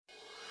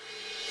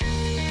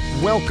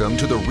Welcome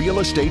to the Real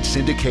Estate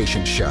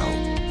Syndication Show.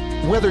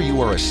 Whether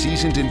you are a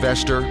seasoned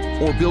investor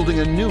or building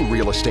a new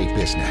real estate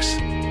business,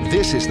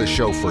 this is the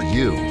show for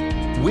you.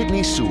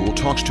 Whitney Sewell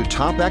talks to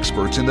top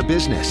experts in the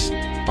business.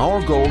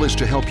 Our goal is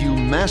to help you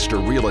master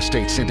real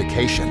estate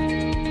syndication.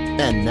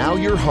 And now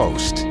your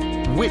host,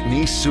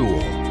 Whitney Sewell.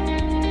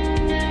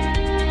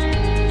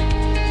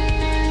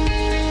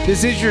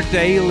 This is your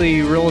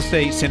daily real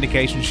estate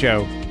syndication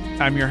show.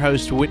 I'm your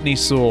host, Whitney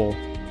Sewell.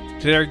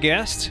 Today our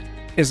guest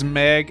is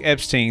Meg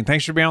Epstein.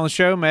 Thanks for being on the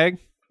show, Meg.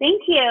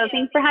 Thank you.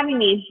 Thanks for having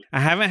me. I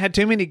haven't had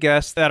too many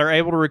guests that are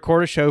able to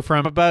record a show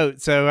from a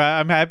boat, so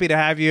I'm happy to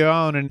have you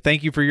on, and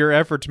thank you for your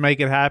effort to make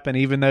it happen,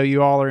 even though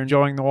you all are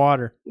enjoying the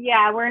water.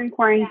 Yeah, we're in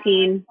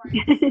quarantine.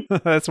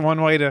 That's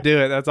one way to do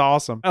it. That's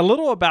awesome. A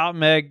little about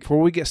Meg before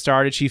we get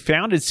started. She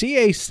founded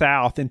CA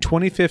South in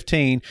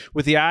 2015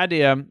 with the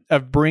idea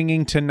of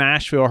bringing to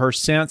Nashville her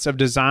sense of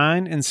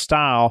design and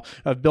style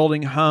of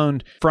building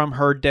honed from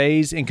her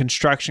days in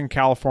construction,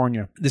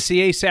 California. The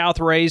CA South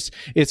raised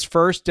its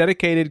first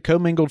dedicated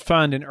commingled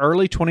fund in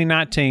early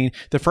 2019.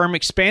 The firm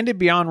expanded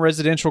beyond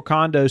residential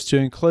condos to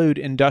include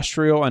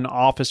industrial and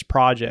office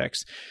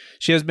projects.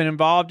 She has been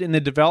involved in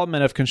the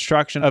development of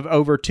construction of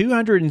over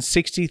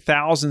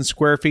 260,000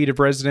 square feet of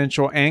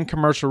residential and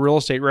commercial real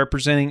estate,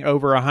 representing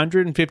over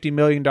 $150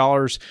 million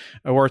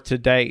worth to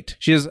date.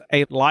 She is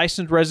a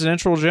licensed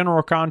residential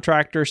general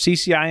contractor,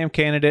 CCIM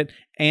candidate,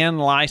 and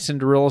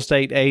licensed real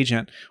estate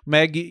agent.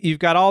 Meg, you've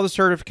got all the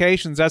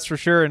certifications, that's for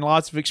sure, and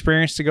lots of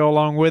experience to go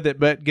along with it,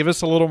 but give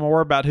us a little more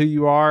about who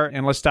you are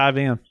and let's dive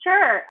in.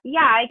 Sure.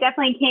 Yeah, I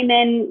definitely came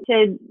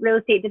into real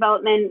estate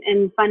development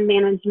and fund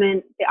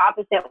management the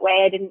opposite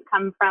way. I didn't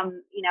come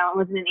from, I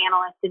wasn't an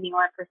analyst in New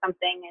York or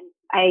something, and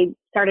I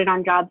started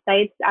on job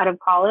sites out of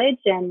college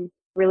and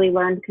really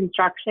learned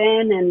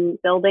construction and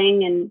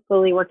building and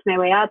slowly worked my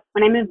way up.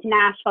 When I moved to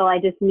Nashville, I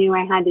just knew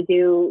I had to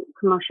do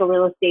commercial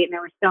real estate, and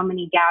there were so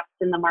many gaps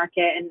in the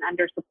market and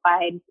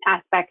undersupplied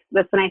aspects.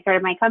 That's when I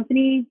started my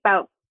company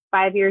about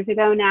 5 years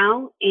ago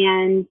now,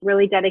 and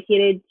really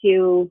dedicated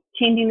to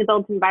changing the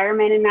built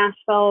environment in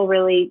Nashville,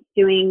 really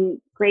doing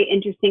great,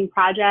 interesting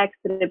projects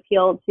that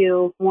appeal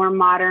to more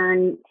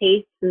modern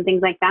tastes and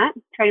things like that.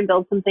 Try to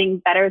build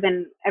something better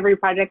than every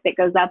project that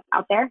goes up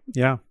out there.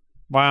 Yeah.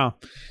 Wow.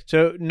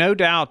 So no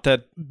doubt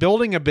that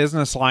building a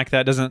business like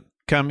that doesn't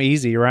come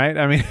easy, right?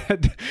 I mean,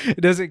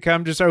 it doesn't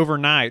come just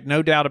overnight.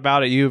 No doubt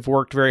about it. You've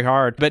worked very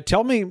hard. But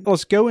tell me,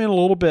 let's go in a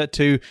little bit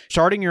to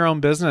starting your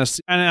own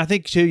business. And I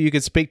think, too, you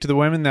could speak to the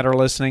women that are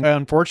listening.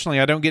 Unfortunately,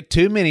 I don't get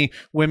too many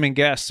women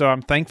guests, so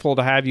I'm thankful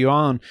to have you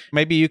on.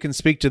 Maybe you can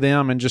speak to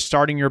them and just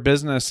starting your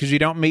business, because you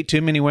don't meet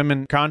too many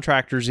women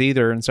contractors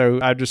either. And so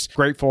I'm just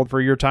grateful for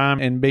your time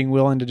and being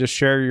willing to just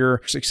share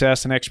your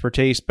success and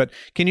expertise. But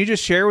can you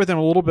just share with them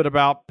a little bit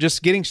about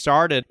just getting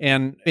started?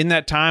 And in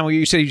that time,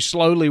 you said you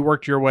slowly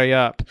worked your way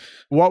up.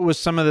 What was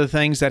some of the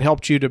things that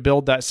helped you to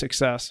build that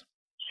success?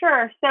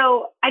 Sure.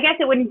 So I guess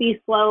it wouldn't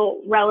be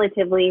slow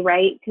relatively,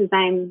 right? Because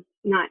I'm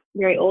not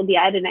very old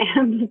yet and I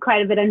have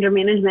quite a bit under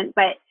management.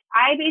 But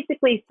I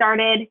basically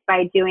started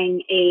by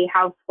doing a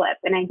house flip,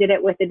 and I did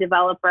it with a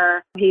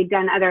developer. He'd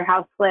done other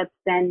house flips,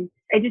 and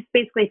I just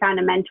basically found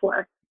a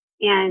mentor.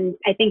 And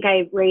I think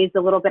I raised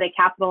a little bit of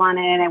capital on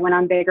it, and I went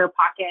on bigger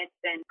pockets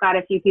and got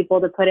a few people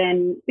to put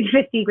in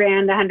 50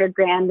 grand, 100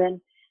 grand,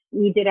 and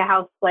we did a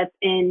house flip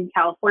in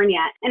California.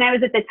 And I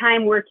was at the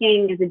time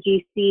working as a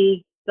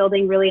GC,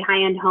 building really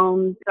high-end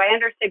homes. So I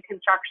understood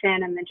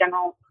construction and the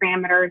general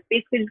parameters.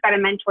 Basically just got a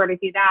mentor to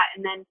do that.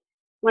 And then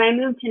when I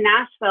moved to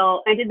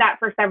Nashville, I did that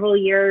for several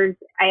years.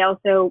 I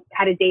also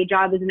had a day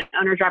job as an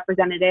owner's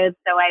representative.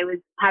 So I was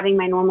having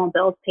my normal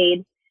bills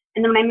paid.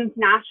 And then when I moved to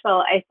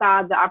Nashville, I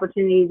saw the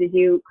opportunity to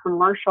do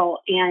commercial,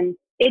 and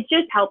it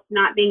just helps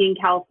not being in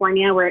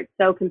California where it's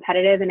so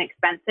competitive and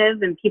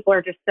expensive and people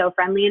are just so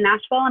friendly in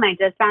Nashville. And I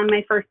just found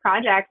my first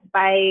project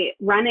by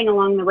running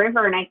along the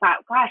river. And I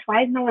thought, gosh,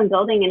 why is no one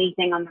building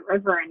anything on the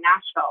river in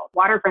Nashville?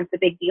 Waterfront's a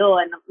big deal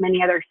in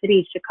many other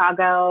cities,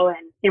 Chicago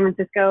and San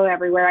Francisco,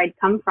 everywhere I'd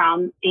come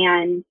from.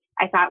 And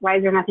I thought, why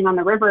is there nothing on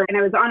the river? And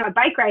I was on a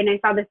bike ride and I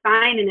saw the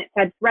sign and it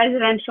said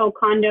residential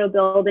condo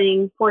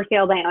building for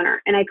sale by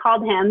owner. And I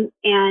called him,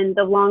 and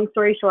the long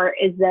story short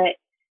is that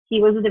he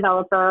was a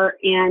developer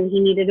and he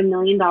needed $1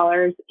 million,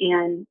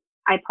 and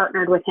I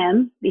partnered with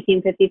him,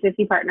 became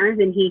 50-50 partners,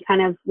 and he kind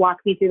of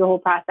walked me through the whole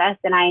process.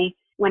 And I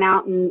went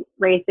out and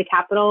raised the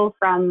capital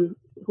from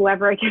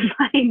whoever I could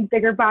find,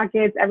 bigger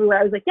pockets, everywhere.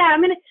 I was like, yeah,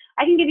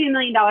 I can give you $1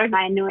 million.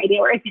 I had no idea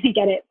where I was going to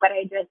get it, but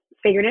I just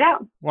figured it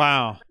out.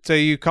 Wow. So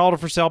you called a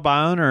for sale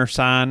by owner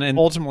sign and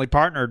ultimately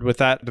partnered with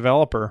that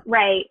developer.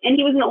 Right. And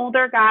he was an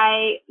older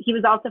guy. He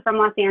was also from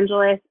Los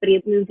Angeles, but he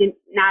had moved to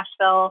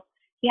Nashville.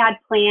 He had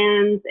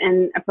plans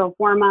and a pro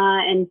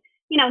forma, and,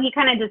 he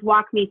kind of just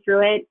walked me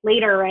through it.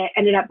 Later, I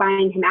ended up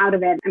buying him out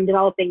of it. I'm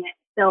developing it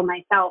still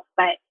myself,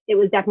 but it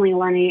was definitely a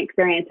learning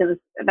experience.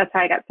 That's how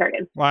I got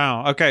started.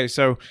 Wow. Okay.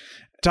 So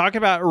talk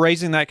about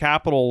raising that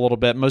capital a little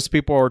bit. Most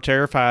people are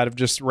terrified of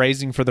just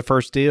raising for the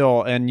first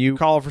deal, and you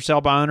call for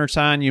sale by owner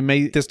sign, you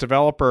meet this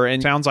developer,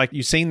 and it sounds like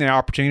you've seen the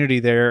opportunity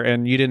there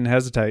and you didn't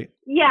hesitate.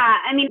 Yeah, Yeah,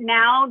 I mean,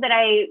 now that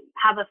I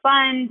have a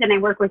fund and I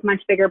work with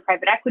much bigger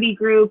private equity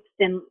groups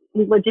and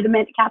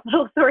legitimate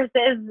capital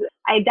sources,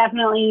 I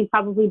definitely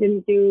probably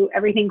didn't do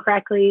everything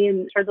correctly.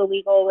 And sure, the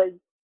legal was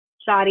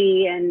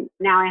shoddy. And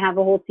now I have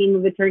a whole team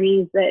of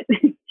attorneys that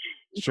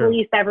Sure.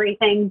 police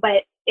everything.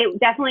 But it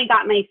definitely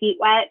got my feet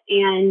wet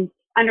and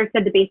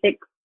understood the basic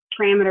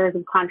parameters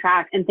of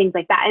contract and things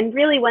like that. And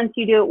really, once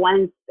you do it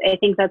once, I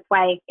think that's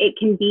why it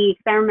can be,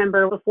 because I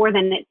remember before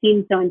then it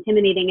seemed so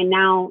intimidating. And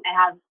now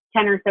I have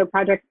 10 or so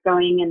projects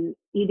going, and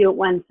you do it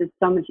once, it's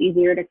so much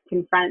easier to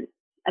confront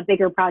a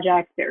bigger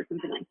project or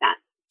something like that.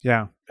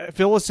 Yeah.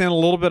 Fill us in a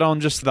little bit on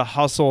just the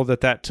hustle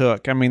that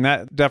took. I mean,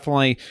 that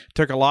definitely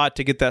took a lot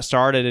to get that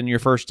started in your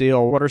first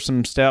deal. What are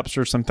some steps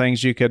or some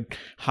things you could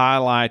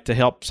highlight to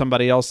help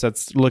somebody else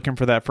that's looking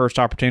for that first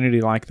opportunity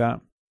like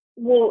that?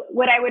 Well,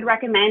 what I would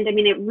recommend, I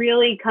mean, it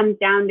really comes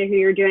down to who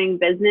you're doing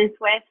business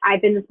with.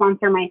 I've been the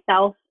sponsor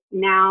myself.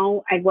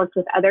 Now I've worked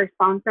with other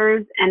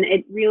sponsors, and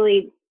it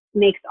really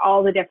makes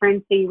all the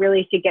difference. So you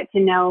really should get to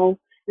know.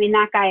 I mean,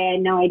 that guy, I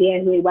had no idea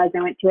who he was.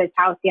 I went to his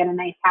house. He had a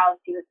nice house.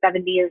 He was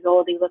 70 years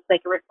old. He looked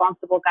like a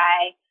responsible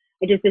guy.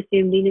 I just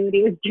assumed he knew what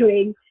he was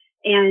doing.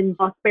 And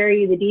I'll spare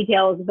you the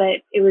details,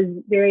 but it was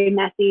very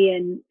messy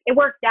and it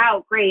worked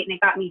out great and it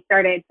got me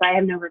started. So I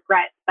have no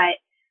regrets. But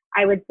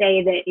I would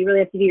say that you really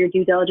have to do your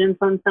due diligence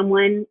on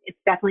someone. It's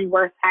definitely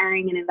worth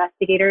hiring an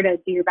investigator to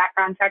do your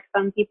background checks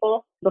on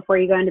people before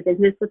you go into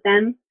business with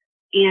them.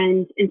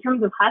 And in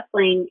terms of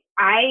hustling,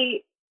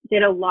 I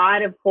did a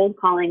lot of cold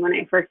calling when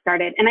I first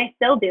started. And I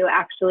still do,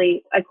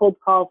 actually. I cold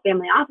call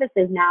family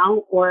offices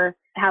now or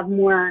have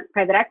more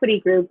private equity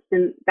groups,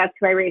 and that's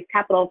who I raise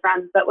capital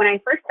from. But when I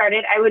first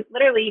started, I would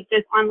literally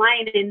just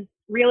online in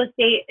Real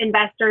Estate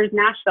Investors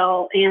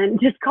Nashville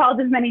and just called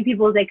as many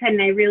people as I could.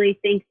 And I really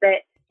think that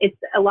it's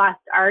a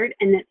lost art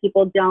and that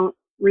people don't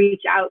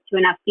reach out to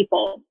enough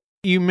people.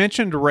 You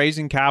mentioned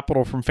raising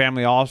capital from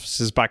family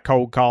offices by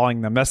cold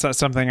calling them. That's not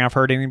something I've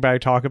heard anybody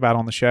talk about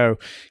on the show.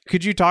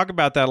 Could you talk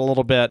about that a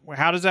little bit?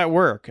 How does that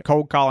work?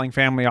 Cold calling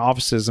family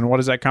offices, and what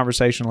does that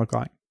conversation look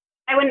like?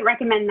 I wouldn't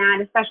recommend that,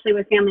 especially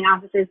with family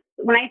offices.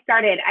 When I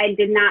started, I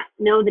did not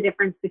know the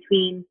difference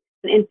between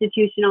an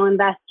institutional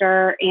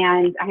investor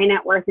and a high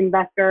net worth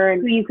investor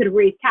and who you could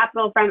raise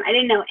capital from. I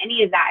didn't know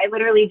any of that. I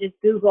literally just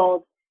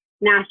Googled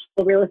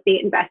Nashville real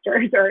estate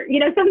investors or,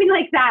 something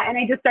like that. And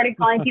I just started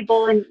calling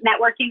people and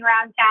networking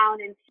around town.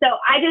 And so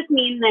I just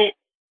mean that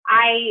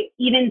I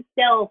even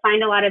still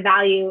find a lot of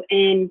value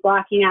in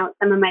blocking out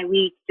some of my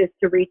weeks just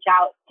to reach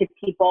out to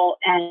people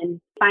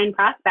and find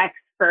prospects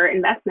for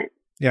investment.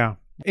 Yeah.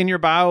 In your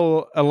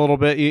bio a little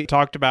bit, you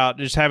talked about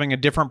just having a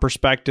different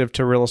perspective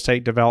to real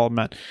estate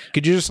development.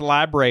 Could you just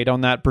elaborate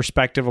on that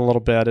perspective a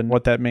little bit and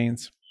what that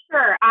means?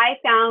 Sure. I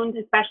found,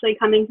 especially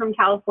coming from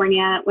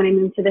California, when I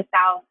moved to the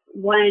South,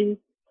 one,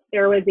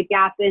 there was a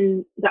gap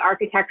in the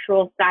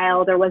architectural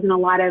style. There wasn't a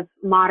lot of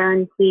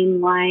modern,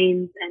 clean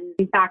lines. And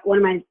in fact, one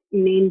of my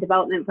main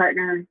development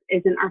partners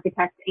is an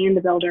architect and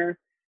a builder.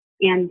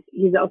 And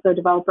he's also a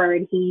developer.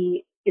 And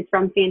he is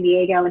from San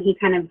Diego. And he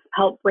kind of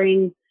helped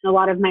bring a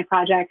lot of my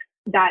projects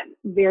that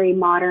very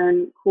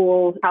modern,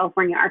 cool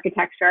California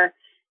architecture.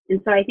 And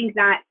so I think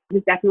that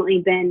has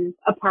definitely been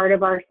a part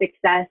of our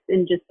success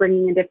in just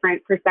bringing a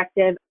different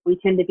perspective. We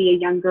tend to be a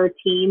younger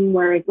team,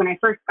 whereas when I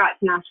first got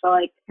to Nashville,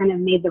 I kind of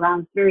made the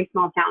rounds, very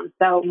small town.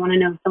 So you want to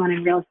know someone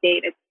in real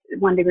estate, it's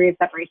 1 degree of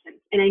separation.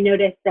 And I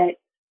noticed that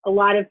a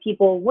lot of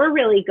people were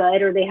really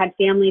good, or they had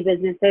family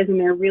businesses and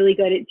they're really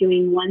good at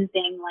doing one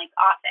thing like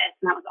office.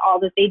 And that was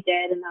all that they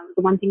did. And that was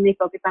the one thing they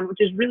focused on,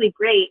 which is really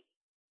great.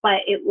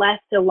 But it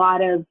left a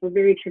lot of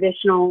very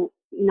traditional,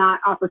 not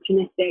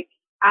opportunistic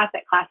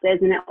asset classes,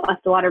 and it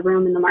left a lot of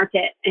room in the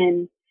market.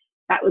 And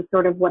that was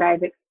sort of what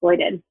I've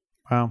exploited.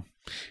 Wow.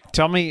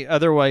 Tell me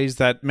other ways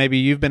that maybe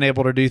you've been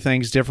able to do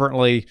things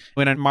differently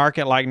in a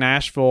market like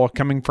Nashville,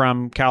 coming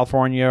from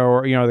California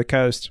or, the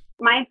coast.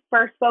 My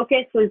first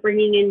focus was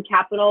bringing in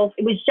capital.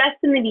 It was just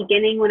in the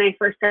beginning when I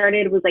first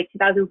started. It was like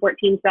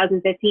 2014,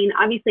 2015.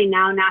 Obviously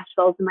now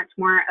Nashville is much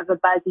more of a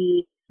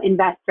buzzy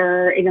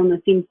investor. It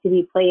almost seems to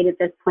be played at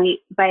this point.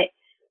 But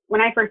when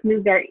I first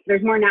moved there,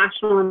 there's more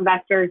national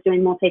investors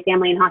doing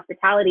multifamily and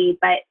hospitality,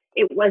 but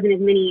it wasn't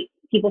as many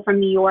people from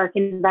New York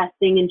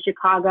investing in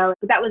Chicago.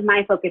 So that was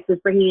my focus, was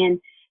bringing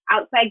in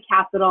outside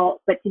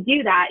capital. But to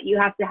do that, you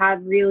have to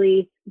have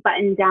really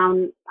buttoned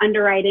down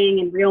underwriting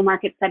and real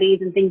market studies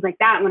and things like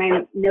that. When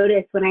I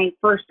noticed when I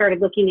first started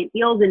looking at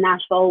deals in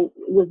Nashville,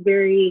 it was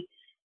very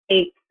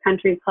a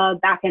country club,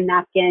 back and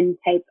napkin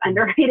type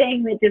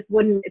underwriting that just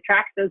wouldn't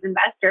attract those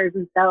investors.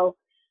 And so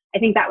I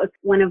think that was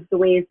one of the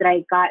ways that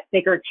I got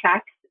bigger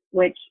checks,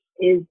 which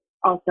is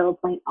also a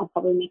point I'll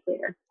probably make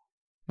later.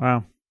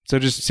 Wow. So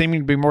just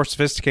seeming to be more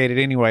sophisticated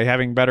anyway,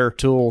 having better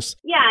tools.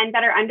 Yeah, and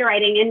better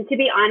underwriting. And to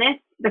be honest,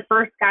 the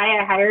first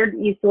guy I hired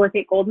used to work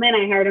at Goldman.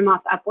 I hired him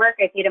off Upwork.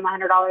 I paid him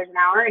 $100 an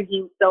hour, and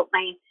he built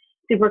my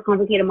super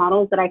complicated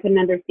models that I couldn't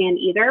understand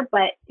either.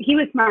 But he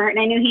was smart,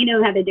 and I knew he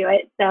knew how to do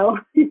it. So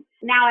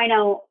now I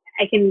know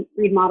I can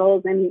read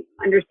models and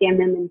understand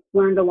them, and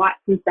learned a lot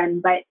since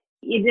then. But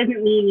it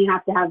doesn't mean you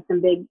have to have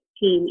some big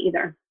team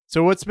either.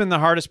 So what's been the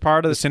hardest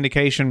part of the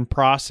syndication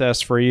process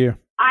for you?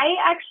 I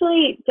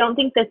actually don't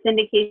think the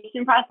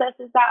syndication process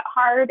is that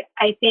hard.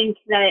 I think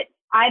that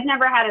I've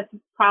never had a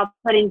problem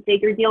putting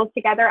bigger deals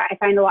together. I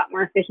find a lot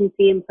more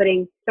efficiency in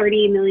putting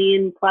 30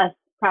 million plus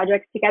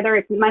projects together.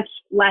 It's much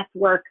less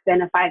work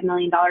than a $5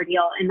 million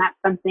deal. And that's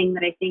something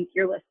that I think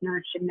your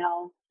listeners should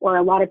know, or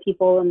a lot of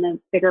people in the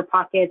bigger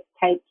pockets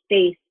type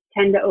space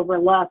tend to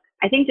overlook.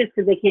 I think just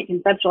because they can't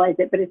conceptualize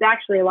it, but it's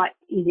actually a lot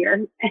easier.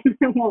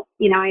 Well,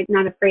 I'm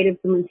not afraid of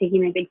someone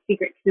taking my big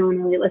secret because no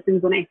one really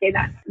listens when I say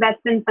that.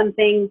 That's been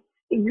something,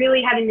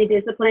 really having the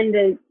discipline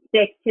to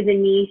stick to the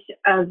niche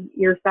of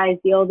your size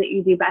deal that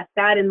you do best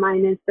at. And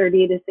mine is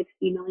 30 to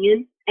 60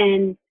 million.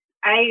 And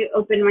I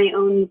opened my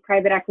own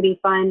private equity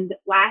fund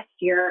last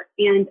year.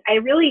 And I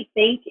really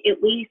think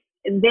at least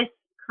this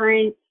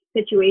current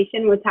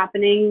situation, what's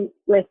happening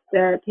with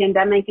the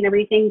pandemic and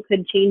everything,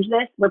 could change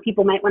this, where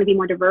people might want to be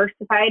more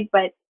diversified,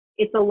 but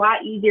it's a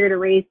lot easier to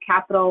raise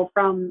capital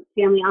from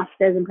family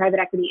offices and private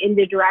equity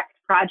into direct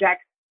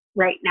projects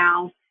right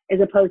now, as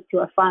opposed to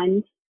a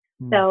fund.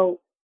 So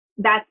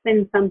that's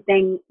been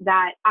something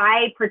that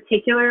I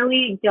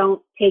particularly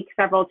don't take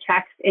several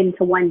checks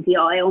into one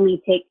deal. I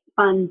only take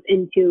funds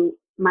into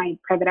my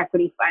private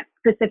equity fund,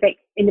 specific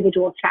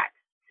individual checks.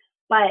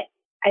 But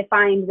I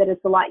find that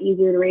it's a lot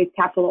easier to raise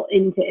capital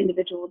into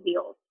individual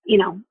deals,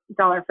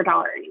 dollar for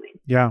dollar anyway.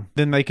 Yeah.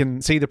 Then they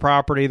can see the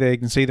property, they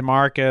can see the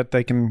market,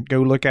 they can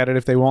go look at it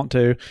if they want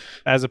to,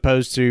 as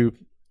opposed to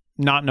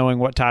not knowing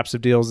what types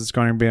of deals it's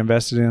going to be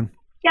invested in.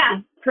 Yeah.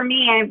 For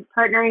me, I'm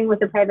partnering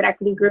with a private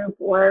equity group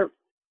or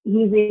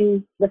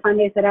using the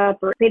fund I set up,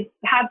 or they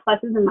have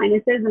pluses and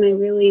minuses, and I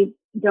really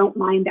don't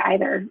mind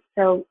either.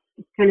 So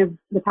it's kind of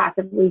the path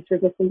of least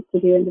resistance to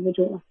do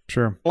individual.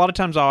 Sure. A lot of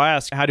times I'll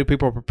ask, how do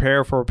people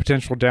prepare for a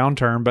potential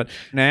downturn? But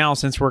now,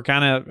 since we're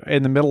kind of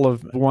in the middle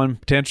of one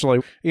potentially,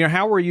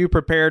 how were you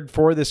prepared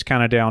for this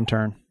kind of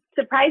downturn?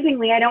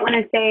 Surprisingly, I don't want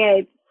to say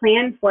I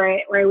planned for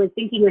it or I was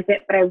thinking with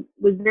it, but I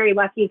was very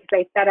lucky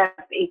because I set up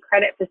a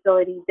credit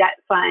facility debt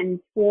fund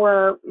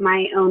for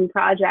my own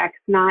projects,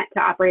 not to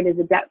operate as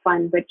a debt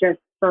fund, but just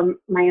for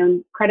my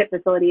own credit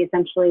facility,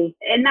 essentially.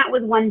 And that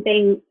was one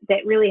thing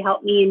that really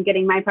helped me in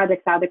getting my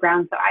projects out of the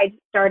ground. So I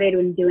started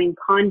when doing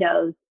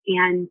condos,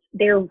 and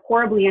they're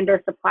horribly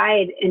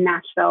undersupplied in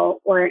Nashville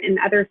or in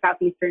other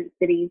southeastern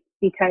cities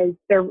because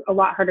they're a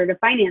lot harder to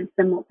finance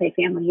than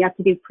multifamily. You have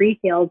to do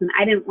pre-sales, and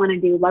I didn't want to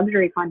do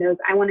luxury condos.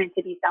 I wanted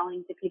to be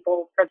selling to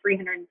people for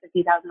 $350,000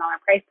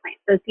 price point.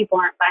 Those people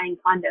aren't buying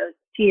condos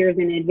 2 years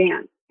in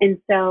advance. And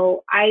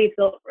so I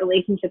built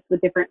relationships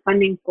with different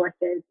funding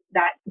sources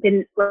that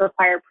didn't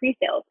require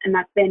pre-sales. And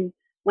that's been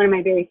one of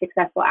my very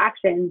successful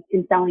actions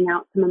in selling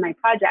out some of my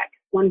projects.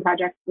 One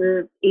project,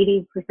 we're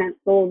 80%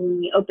 sold when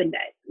we opened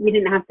it. We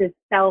didn't have to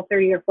sell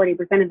 30 or 40%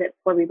 of it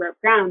before we broke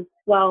ground.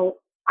 Well,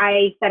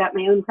 I set up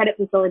my own credit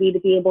facility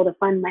to be able to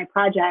fund my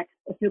projects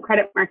through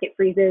credit market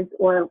freezes,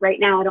 or right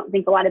now, I don't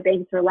think a lot of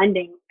banks are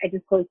lending. I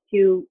just closed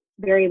 2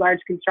 very large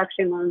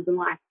construction loans in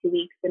the last 2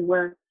 weeks, and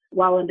we're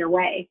well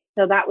underway.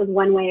 So that was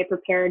one way I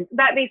prepared.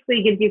 That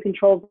basically gives you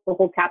control of the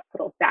whole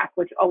capital stack,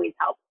 which always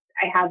helps.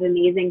 I have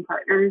amazing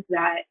partners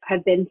that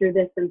have been through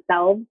this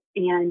themselves,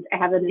 and I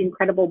have an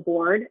incredible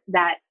board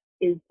that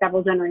is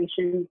several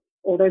generations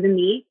older than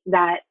me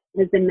that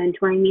has been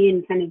mentoring me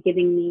and kind of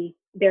giving me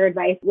their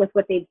advice with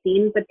what they've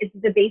seen. But it's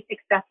the basic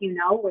stuff,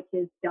 which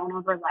is don't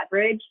over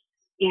leverage.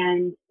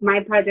 And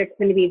my projects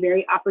tend to be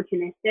very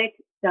opportunistic.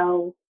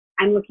 So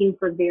I'm looking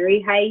for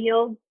very high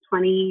yields,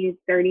 20,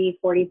 30,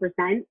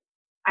 40%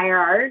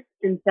 IRRs.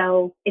 And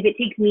so if it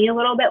takes me a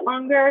little bit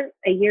longer,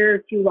 a year or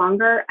two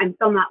longer, I'm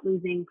still not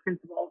losing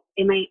principal.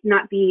 It might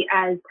not be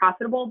as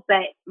profitable,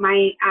 but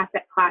my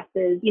asset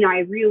classes, I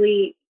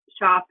really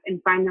shop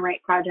and find the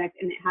right project,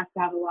 and it has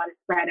to have a lot of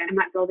spread. I'm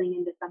not building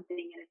into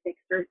something at a 6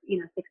 or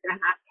 6.5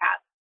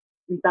 cap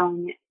and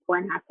selling it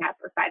 4.5 cap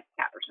or 5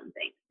 cap or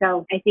something.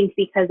 So I think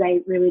because I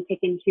really pick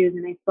and choose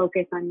and I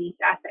focus on niche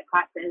asset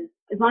classes,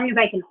 as long as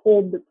I can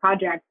hold the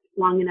project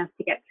long enough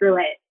to get through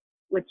it,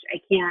 which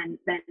I can,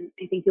 then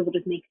I think people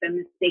just make the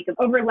mistake of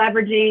over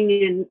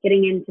leveraging and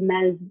getting into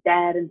mezz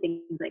debt and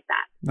things like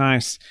that.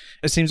 Nice.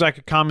 It seems like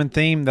a common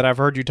theme that I've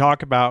heard you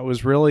talk about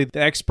was really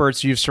the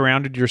experts you've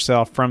surrounded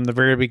yourself from the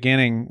very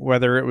beginning,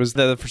 whether it was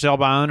the for sale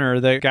by owner,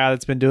 the guy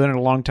that's been doing it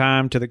a long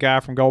time, to the guy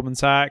from Goldman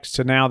Sachs,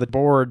 to now the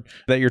board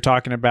that you're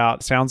talking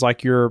about. Sounds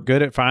like you're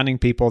good at finding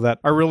people that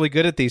are really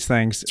good at these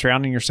things.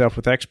 Surrounding yourself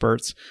with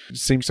experts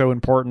seems so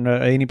important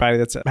to anybody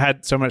that's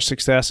had so much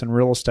success in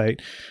real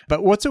estate.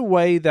 But what's a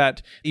way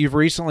that you've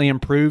recently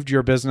improved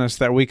your business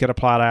that we could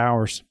apply to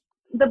ours?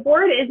 The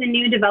board is a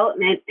new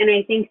development, and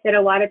I think that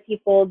a lot of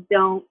people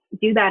don't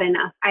do that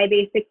enough. I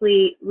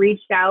basically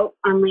reached out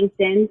on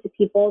LinkedIn to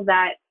people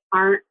that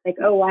aren't like,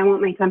 oh, I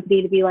want my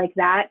company to be like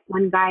that.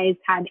 One guy's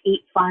had 8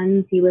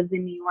 funds. He lives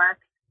in New York.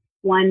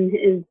 One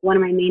is one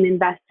of my main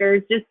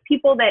investors, just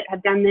people that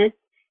have done this,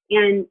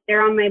 and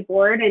they're on my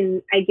board,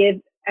 and I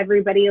give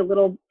everybody a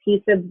little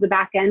piece of the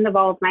back end of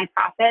all of my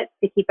profits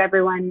to keep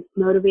everyone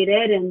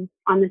motivated and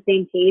on the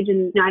same page.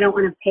 And I don't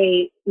want to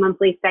pay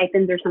monthly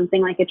stipends or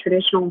something like a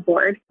traditional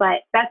board,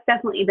 but that's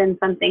definitely been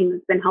something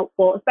that's been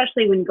helpful,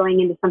 especially when going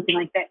into something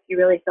like this. You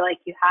really feel like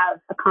you have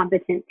a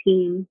competent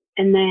team.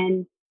 And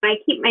then I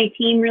keep my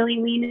team really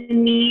lean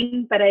and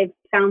mean, but I've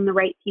found the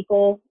right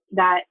people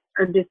that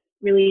are just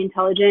really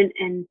intelligent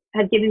and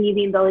have given me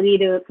the ability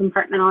to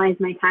compartmentalize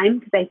my time.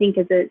 Because I think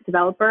as a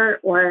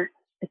developer or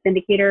a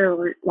syndicator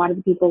or a lot of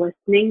the people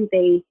listening,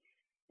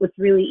 what's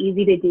really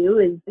easy to do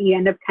is you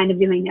end up kind of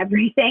doing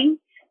everything.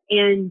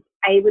 And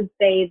I would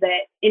say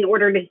that in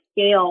order to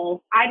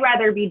scale, I'd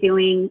rather be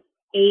doing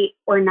 8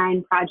 or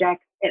 9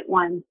 projects at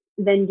once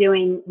than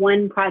doing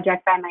one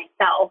project by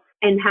myself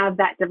and have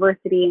that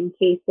diversity in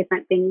case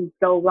different things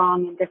go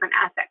wrong in different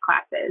asset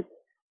classes.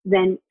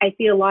 Then I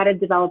see a lot of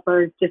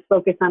developers just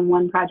focus on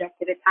one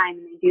project at a time,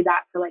 and they do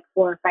that for like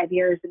 4 or 5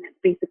 years, and it's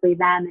basically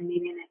them and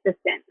maybe an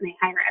assistant, and they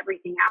hire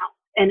everything out.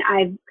 And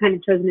I've kind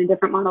of chosen a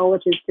different model,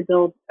 which is to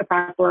build a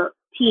proper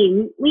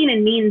team, lean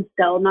and mean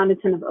still, not a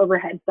ton of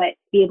overhead, but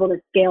be able to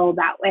scale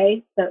that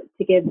way so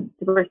to give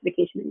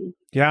diversification in.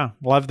 Yeah,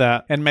 love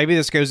that. And maybe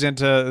this goes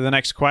into the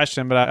next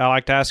question, but I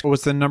like to ask,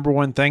 what's the number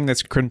one thing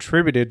that's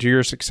contributed to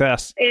your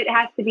success? It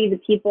has to be the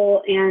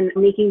people and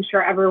making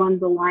sure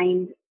everyone's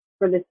aligned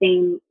for the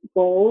same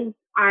goals.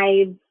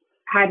 I've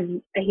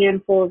had a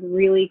handful of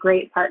really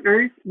great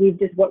partners. We've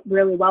just worked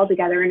really well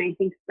together, and I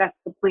think that's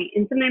the point.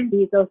 And sometimes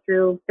you go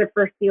through the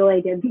first deal I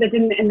did that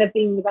didn't end up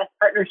being the best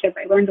partnership.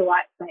 I learned a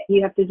lot, but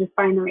you have to just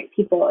find the right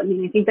people. I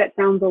mean, I think that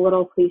sounds a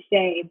little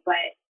cliche, but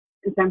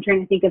so I'm trying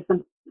to think of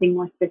something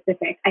more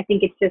specific. I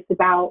think it's just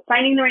about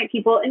finding the right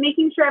people and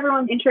making sure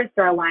everyone's interests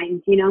are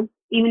aligned,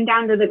 even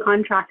down to the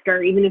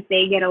contractor, even if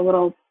they get a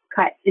little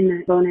cut in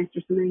the bonus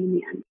or something in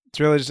the end.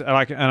 It's really just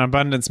like an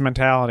abundance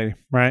mentality,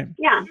 right?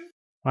 Yeah.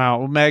 Wow.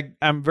 Well, Meg,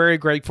 I'm very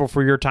grateful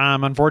for your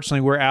time. Unfortunately,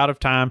 we're out of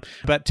time,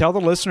 but tell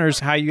the listeners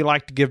how you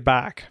like to give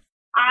back.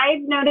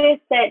 I've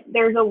noticed that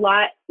there's a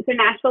lot. So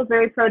Nashville's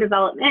very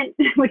pro-development,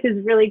 which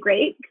is really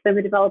great because I'm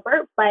a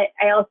developer, but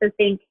I also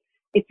think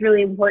it's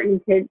really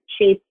important to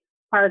shape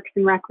parks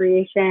and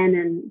recreation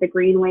and the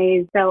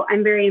greenways. So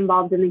I'm very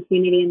involved in the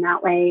community in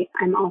that way.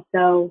 I'm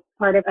also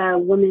part of a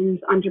women's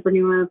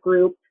entrepreneur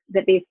group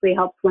that basically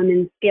helps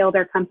women scale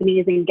their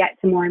companies and get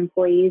to more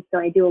employees. So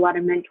I do a lot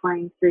of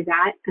mentoring through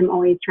that. I'm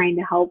always trying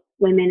to help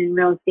women in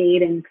real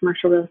estate and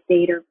commercial real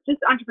estate or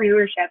just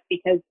entrepreneurship,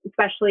 because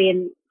especially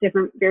in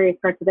different various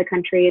parts of the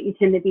country, you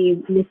tend to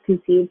be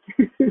misconceived.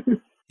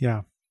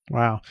 Yeah.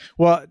 Wow.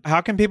 Well,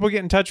 how can people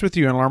get in touch with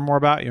you and learn more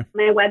about you?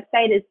 My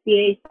website is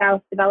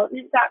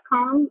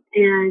casouthdevelopment.com,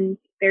 and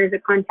there's a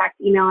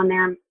contact email on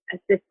there,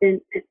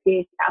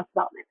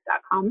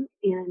 assistant@casouthdevelopment.com,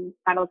 and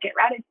that'll get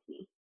routed to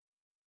me.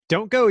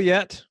 Don't go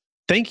yet.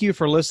 Thank you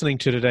for listening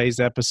to today's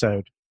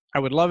episode. I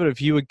would love it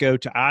if you would go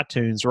to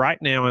iTunes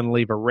right now and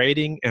leave a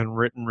rating and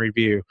written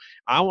review.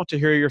 I want to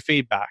hear your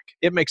feedback.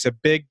 It makes a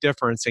big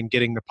difference in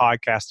getting the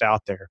podcast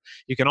out there.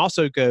 You can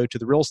also go to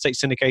the Real Estate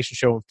Syndication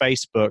Show on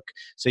Facebook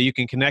so you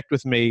can connect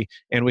with me,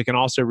 and we can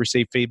also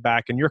receive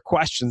feedback and your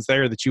questions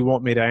there that you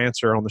want me to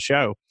answer on the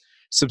show.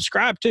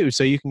 Subscribe too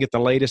so you can get the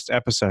latest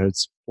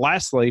episodes.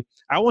 Lastly,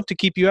 I want to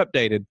keep you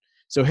updated.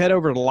 So head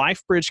over to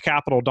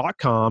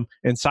lifebridgecapital.com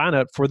and sign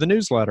up for the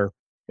newsletter.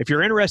 If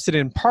you're interested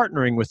in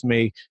partnering with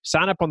me,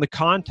 sign up on the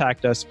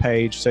Contact Us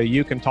page so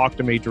you can talk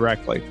to me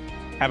directly.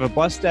 Have a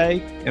blessed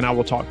day, and I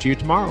will talk to you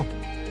tomorrow.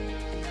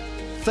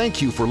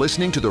 Thank you for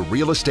listening to the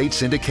Real Estate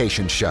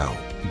Syndication Show,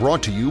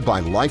 brought to you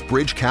by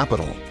LifeBridge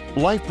Capital.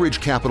 LifeBridge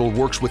Capital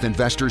works with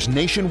investors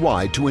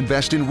nationwide to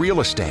invest in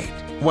real estate,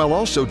 while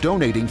also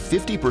donating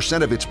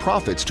 50% of its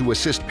profits to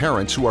assist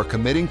parents who are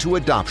committing to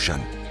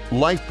adoption.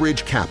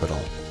 LifeBridge Capital,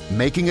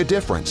 making a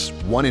difference,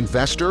 one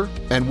investor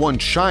and one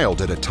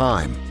child at a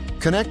time.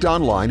 Connect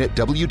online at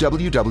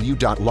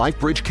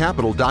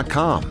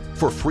www.lifebridgecapital.com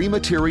for free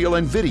material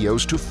and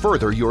videos to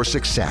further your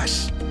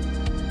success.